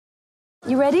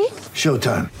You ready?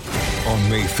 Showtime. On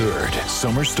May 3rd,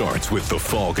 summer starts with The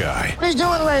Fall Guy. Let's do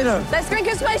it later. Let's drink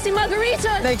a spicy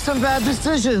margarita. Make some bad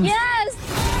decisions. Yes!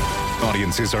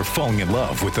 Audiences are falling in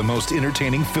love with the most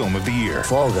entertaining film of the year.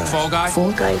 Fall Guy. Fall Guy?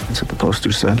 Fall guy. That's what the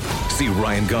poster said. See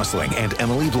Ryan Gosling and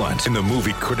Emily Blunt in the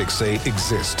movie critics say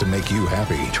exists to make you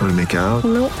happy. Trying to make it out?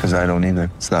 Nope. Because I don't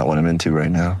either. It's not what I'm into right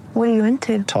now. What are you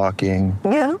into? Talking.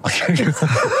 Yeah.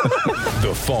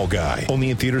 The Fall Guy.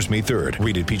 Only in theaters May 3rd.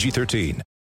 Rated PG-13.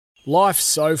 Life's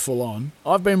so full on.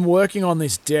 I've been working on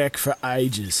this deck for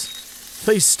ages.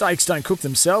 These steaks don't cook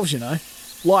themselves, you know.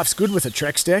 Life's good with a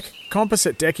Trex deck.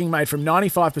 Composite decking made from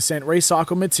 95%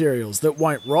 recycled materials that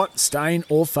won't rot, stain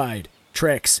or fade.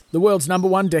 Trex, the world's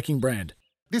 #1 decking brand.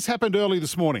 This happened early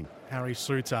this morning. Harry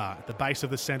Sutar at the base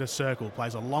of the centre circle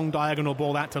plays a long diagonal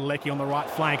ball out to Leckie on the right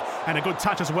flank and a good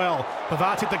touch as well.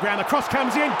 Pavard's hit the ground, the cross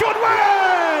comes in,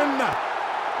 Goodwin!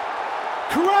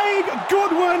 Craig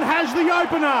Goodwin has the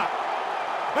opener.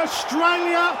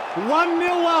 Australia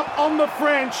 1-0 up on the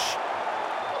French.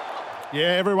 Yeah,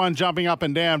 everyone jumping up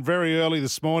and down very early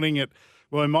this morning at,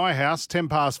 well, in my house,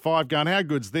 5:10 going, how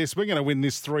good's this? We're going to win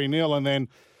this 3-0. And then,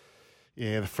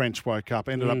 yeah, the French woke up,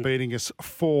 ended up beating us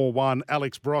 4-1.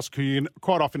 Alex Brosk, who you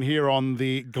quite often hear on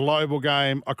the Global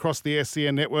Game across the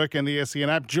SEN network and the SEN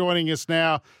app, joining us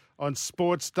now on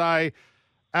Sports Day.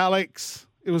 Alex,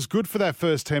 it was good for that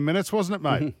first 10 minutes, wasn't it,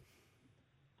 mate?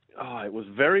 Oh, it was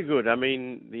very good. I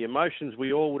mean, the emotions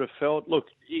we all would have felt. Look,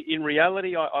 in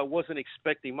reality, I wasn't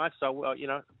expecting much. So,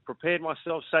 prepared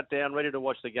myself, sat down, ready to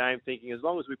watch the game, thinking as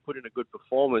long as we put in a good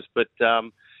performance. But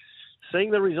seeing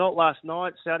the result last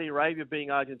night, Saudi Arabia being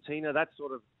Argentina, that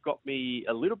sort of got me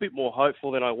a little bit more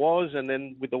hopeful than I was. And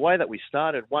then with the way that we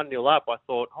started 1-0 up, I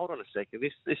thought, hold on a second,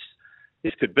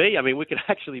 this could be. I mean, we could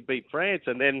actually beat France.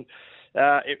 And then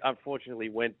it unfortunately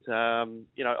went,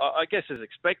 I guess as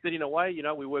expected in a way.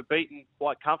 We were beaten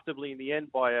quite comfortably in the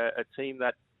end by a team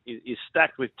that is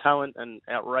stacked with talent and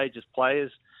outrageous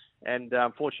players. And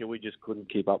unfortunately, we just couldn't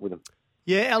keep up with them.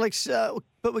 Yeah, Alex,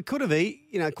 but we could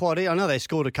have, quite. I know they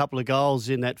scored a couple of goals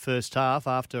in that first half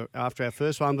after our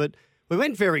first one, but we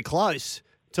went very close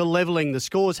to levelling the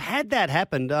scores. Had that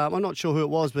happened, I'm not sure who it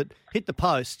was, but hit the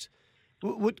post.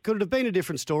 Could it have been a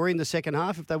different story in the second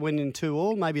half if they went in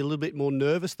 2-2? Maybe a little bit more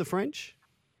nervous, the French?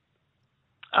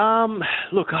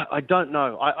 Look, I don't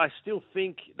know. I still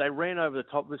think they ran over the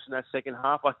top of us in that second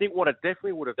half. I think what it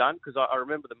definitely would have done, because I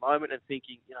remember the moment and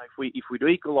thinking, if we'd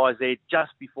equalised there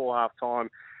just before half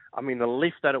time, I mean, the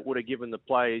lift that it would have given the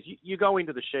players. You go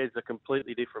into the sheds a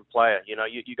completely different player.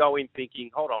 You go in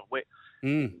thinking, hold on,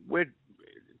 we're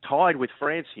tied with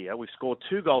France here. We've scored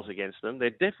 2 goals against them.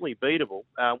 They're definitely beatable.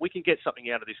 We can get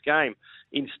something out of this game.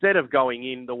 Instead of going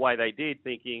in the way they did,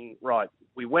 thinking, right,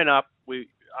 we went up,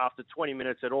 after 20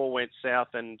 minutes it all went south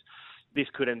and this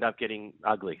could end up getting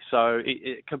ugly. So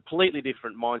a completely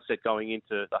different mindset going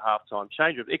into the halftime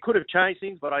change. It could have changed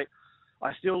things, but I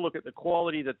still look at the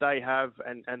quality that they have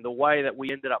and the way that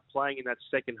we ended up playing in that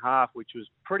second half, which was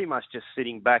pretty much just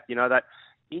sitting back, that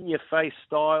in-your-face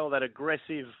style, that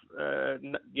aggressive,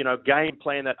 game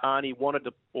plan that Arnie wanted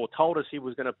to or told us he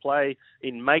was going to play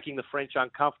in making the French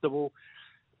uncomfortable.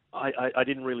 I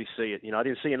didn't really see it. I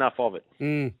didn't see enough of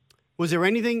it. Was there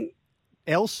anything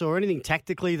else or anything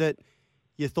tactically that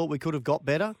you thought we could have got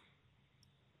better?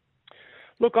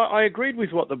 Look, I agreed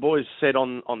with what the boys said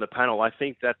on the panel. I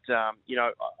think that,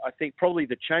 I think probably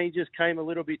the changes came a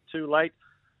little bit too late.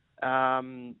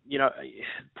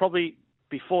 Probably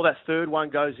before that third one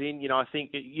goes in, I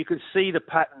think you could see the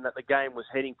pattern that the game was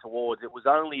heading towards. It was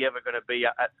only ever going to be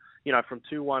from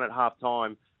 2-1 at half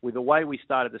time. With the way we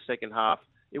started the second half,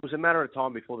 it was a matter of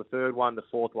time before the third one, the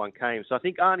fourth one came. So I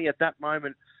think Arnie at that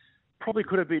moment probably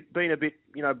could have been a bit,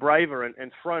 braver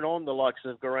and thrown on the likes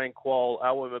of Garang Kuol,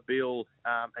 Awer-Mabil,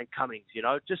 and Cummings,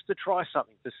 just to try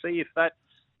something, to see if that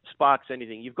sparks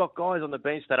anything. You've got guys on the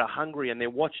bench that are hungry and they're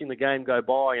watching the game go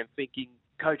by and thinking,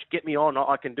 Coach, get me on,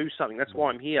 I can do something. That's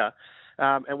why I'm here.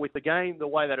 And with the game, the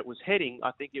way that it was heading,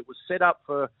 I think it was set up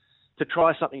to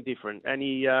try something different. And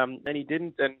he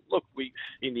didn't. And look,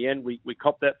 in the end, we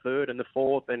copped that third and the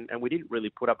fourth, and we didn't really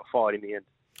put up a fight in the end.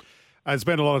 There's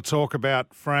been a lot of talk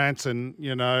about France and,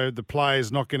 the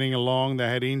players not getting along. They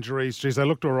had injuries. Geez, they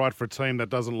looked all right for a team that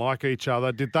doesn't like each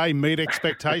other. Did they meet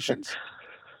expectations?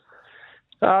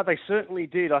 They certainly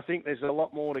did. I think there's a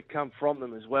lot more to come from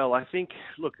them as well. I think,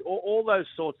 look, all those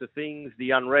sorts of things,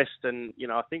 the unrest, and,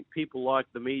 I think people like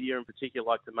the media in particular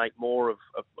like to make more of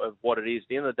what it is. At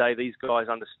the end of the day, these guys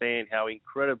understand how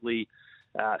incredibly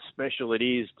special it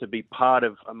is to be part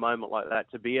of a moment like that,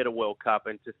 to be at a World Cup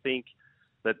and to think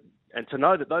that, and to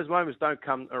know that those moments don't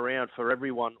come around for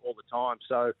everyone all the time.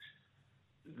 So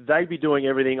they'd be doing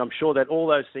everything. I'm sure that all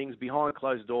those things behind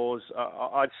closed doors,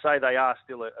 I'd say they are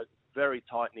still a very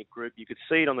tight-knit group. You could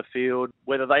see it on the field.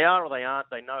 Whether they are or they aren't,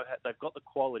 they know they've got the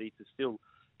quality to still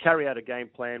carry out a game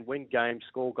plan, win games,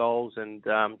 score goals, and,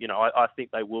 I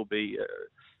think they will be,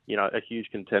 a huge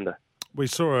contender. We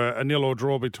saw a nil or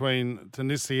draw between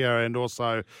Tunisia and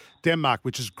also Denmark,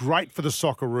 which is great for the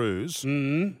Socceroos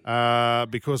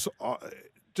because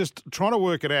just trying to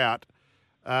work it out,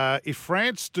 if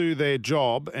France do their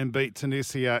job and beat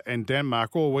Tunisia and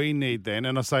Denmark, all we need then,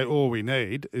 and I say all we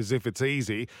need, is if it's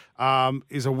easy,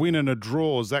 is a win and a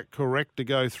draw. Is that correct to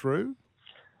go through?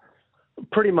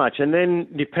 Pretty much. And then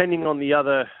depending on the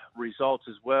other results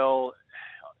as well,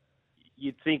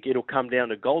 you'd think it'll come down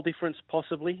to goal difference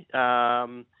possibly,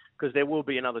 because there will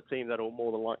be another team that will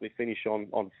more than likely finish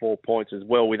on 4 points as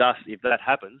well with us if that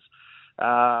happens.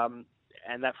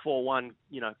 And that 4-1,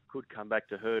 could come back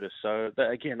to hurt us. So,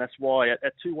 again, that's why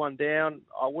at 2-1 down,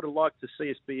 I would have liked to see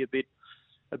us be a bit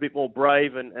more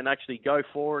brave and actually go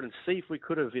for it and see if we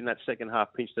could have, in that second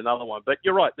half, pinched another one. But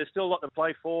you're right, there's still a lot to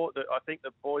play for. I think the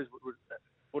boys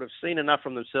would have seen enough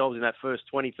from themselves in that first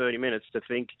 20, 30 minutes to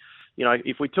think,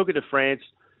 if we took it to France,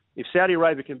 if Saudi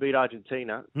Arabia can beat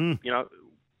Argentina,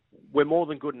 we're more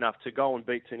than good enough to go and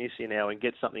beat Tunisia now and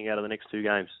get something out of the next two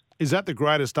games. Is that the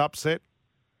greatest upset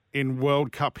in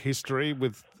World Cup history,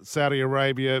 with Saudi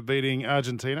Arabia beating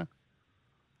Argentina?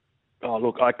 Oh,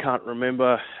 look, I can't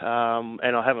remember,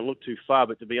 and I haven't looked too far,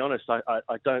 but to be honest,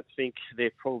 I don't think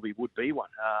there probably would be one.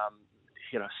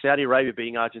 Saudi Arabia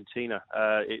beating Argentina,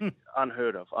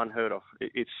 unheard of.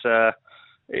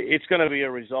 It's going to be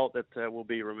a result that will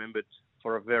be remembered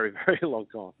for a very, very long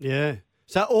time. Yeah.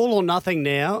 So all or nothing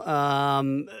now.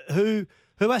 Who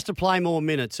has to play more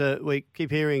minutes? We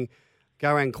keep hearing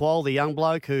Garang Kuol, the young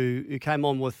bloke who came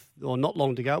on not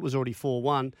long to go. It was already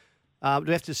 4-1. Do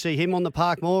we have to see him on the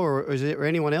park more, or is there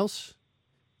anyone else?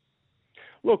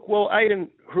 Look, well, Aiden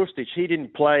Hrustic, he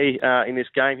didn't play in this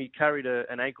game. He carried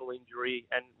an ankle injury,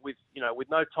 and with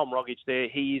no Tom Rogic there,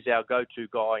 he is our go-to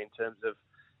guy in terms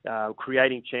of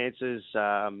creating chances.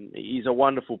 He's a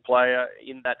wonderful player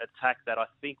in that attack that I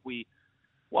think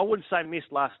I wouldn't say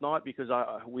missed last night, because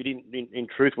we didn't. In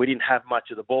truth, we didn't have much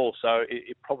of the ball, so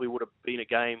it probably would have been a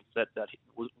game that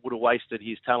would have wasted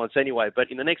his talents anyway.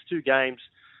 But in the next two games,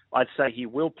 I'd say he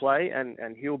will play,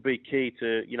 and he'll be key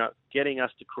to getting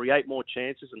us to create more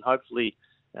chances and hopefully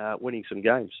winning some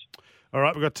games. All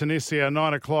right, we've got Tunisia,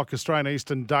 9 o'clock Australian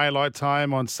Eastern Daylight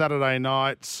Time on Saturday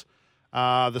nights.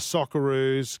 The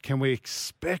Socceroos, can we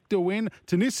expect a win?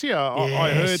 Tunisia, yes.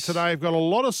 I heard today, have got a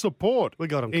lot of support. We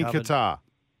got them in covered. Qatar.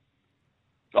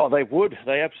 Oh, they would.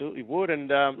 They absolutely would. And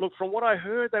look, from what I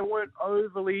heard, they weren't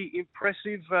overly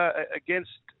impressive against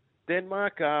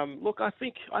Denmark. Look, I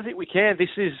think we can. This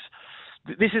is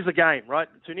the game, right?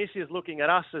 Tunisia is looking at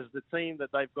us as the team that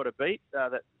they've got to beat.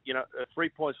 3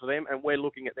 points for them, and we're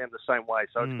looking at them the same way.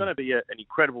 So it's going to be an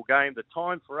incredible game. The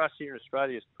time for us here in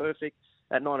Australia is perfect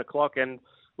at 9 o'clock. And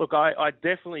look, I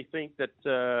definitely think that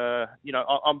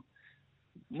I'm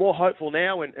more hopeful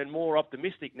now and more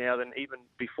optimistic now than even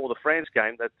before the France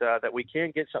game that we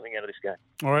can get something out of this game.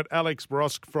 All right, Alex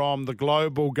Brosk from the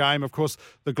Global Game. Of course,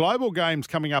 the Global Game's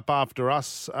coming up after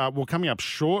us. Coming up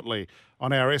shortly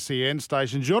on our SEN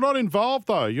stations. You're not involved,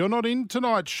 though. You're not in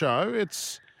tonight's show.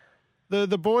 It's the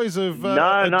boys of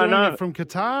it from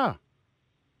Qatar.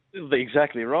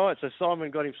 Exactly right. So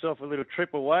Simon got himself a little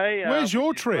trip away. Where's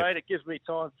your trip? Great. It gives me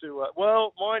time to.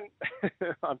 Mine,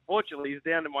 unfortunately, is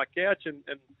down to my couch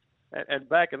and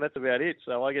back, and that's about it.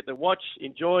 So I get to watch,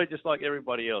 enjoy, just like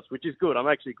everybody else, which is good. I'm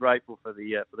actually grateful for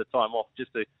the time off,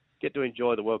 just to get to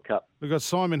enjoy the World Cup. We've got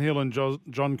Simon Hill and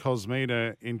John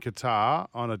Kosmina in Qatar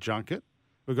on a junket.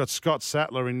 We've got Scott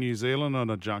Sattler in New Zealand on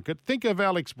a junket. Think of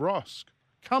Alex Brosk.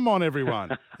 Come on,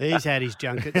 everyone. He's had his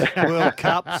junkets, World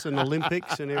Cups and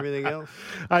Olympics and everything else.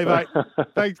 Hey,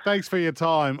 mate, thanks for your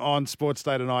time on Sports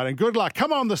Day tonight, and good luck.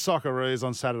 Come on, the Socceroos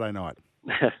on Saturday night.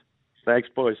 Thanks,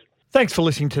 boys. Thanks for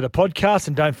listening to the podcast,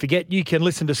 and don't forget you can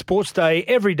listen to Sports Day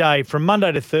every day from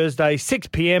Monday to Thursday, 6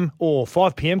 p.m. or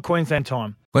 5 p.m. Queensland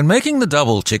time. When making the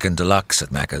double chicken deluxe at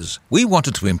Macca's, we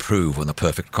wanted to improve on the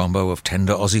perfect combo of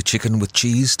tender Aussie chicken with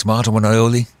cheese, tomato and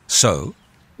aioli. So,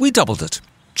 we doubled it.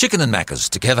 Chicken and Macca's,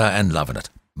 together and loving it.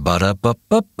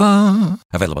 Ba-da-ba-ba-ba.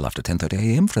 Available after 10:30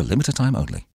 a.m. for a limited time only.